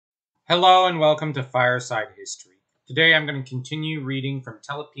Hello and welcome to Fireside History. Today I'm going to continue reading from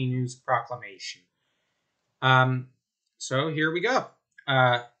Telepinu's Proclamation. So here we go.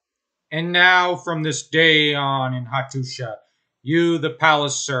 And now from this day on in Hattusha, you, the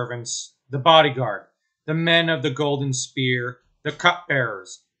palace servants, the bodyguard, the men of the golden spear, the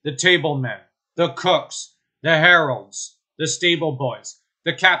cupbearers, the tablemen, the cooks, the heralds, the stable boys,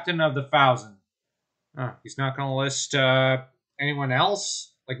 the captain of the thousand. He's not going to list anyone else?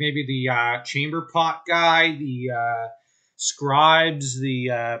 Like maybe the chamber pot guy, the scribes,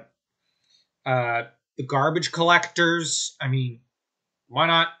 the garbage collectors. I mean, why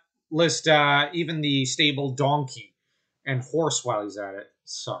not list even the stable donkey and horse while he's at it?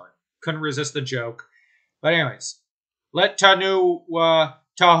 Sorry, couldn't resist the joke. But anyways, let Tanu,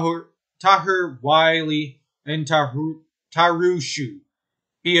 Tahur, Wiley, and Tarushu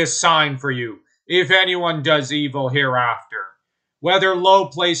be a sign for you, if anyone does evil hereafter. Whether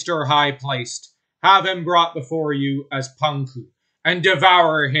low-placed or high-placed, have him brought before you as Punku, and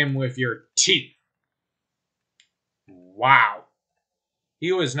devour him with your teeth. Wow.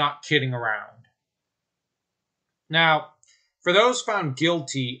 He was not kidding around. Now, for those found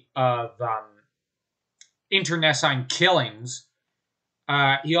guilty of internecine killings,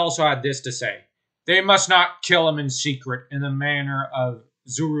 he also had this to say. They must not kill him in secret in the manner of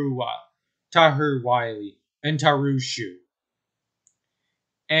Zuruwa, Tahur Wiley, and Tarushu.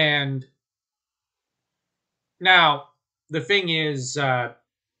 And now, the thing is,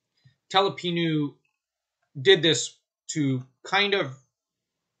 Telepinu did this to kind of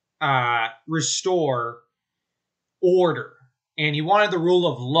restore order. And he wanted the rule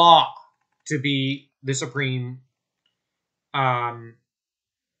of law to be the supreme, authority.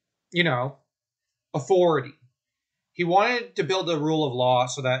 He wanted to build a rule of law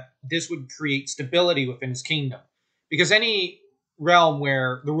so that this would create stability within his kingdom. Because any realm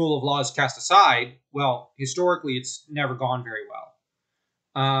where the rule of law is cast aside, well, historically, it's never gone very well.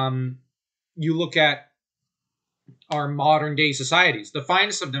 You look at our modern day societies. The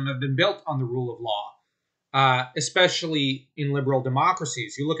finest of them have been built on the rule of law, especially in liberal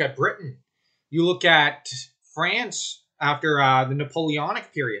democracies. You look at Britain. You look at France after the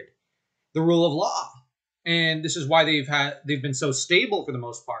Napoleonic period. The rule of law. And this is why they've been so stable for the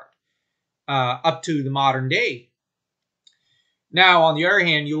most part, up to the modern day. Now, on the other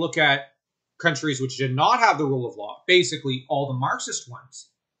hand, you look at countries which did not have the rule of law, basically all the Marxist ones.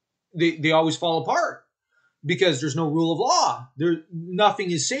 They always fall apart because there's no rule of law.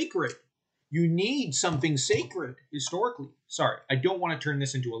 Nothing is sacred. You need something sacred historically. Sorry, I don't want to turn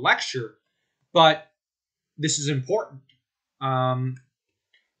this into a lecture, but this is important. And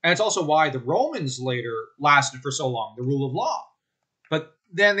it's also why the Romans later lasted for so long, the rule of law. But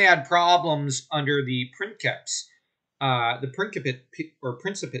then they had problems under the princeps. The Principate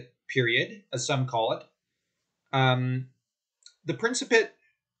period, as some call it. The Principate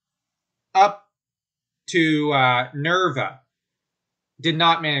up to Nerva did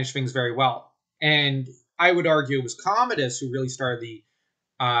not manage things very well. And I would argue it was Commodus who really started the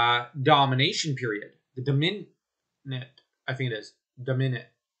domination period. The Dominate, I think it is. Dominate.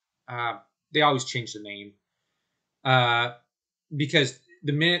 They always change the name. Because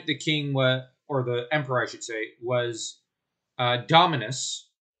the minute the king was, or the emperor, I should say, was dominus,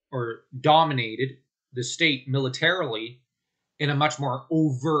 or dominated the state militarily in a much more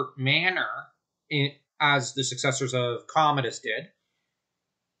overt manner, as the successors of Commodus did,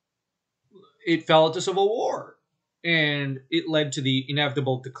 it fell into civil war. And it led to the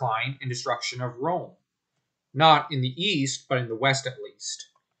inevitable decline and destruction of Rome. Not in the East, but in the West at least.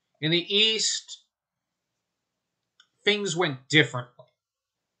 In the East, things went differently.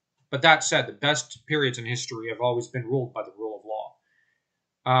 But that said, the best periods in history have always been ruled by the rule of law.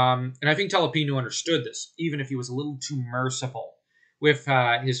 And I think Telepinu understood this, even if he was a little too merciful with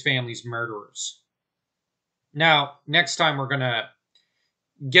his family's murderers. Now, next time we're going to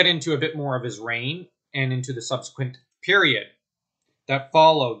get into a bit more of his reign and into the subsequent period that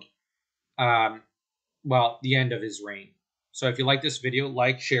followed, the end of his reign. So if you like this video,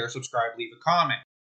 like, share, subscribe, leave a comment.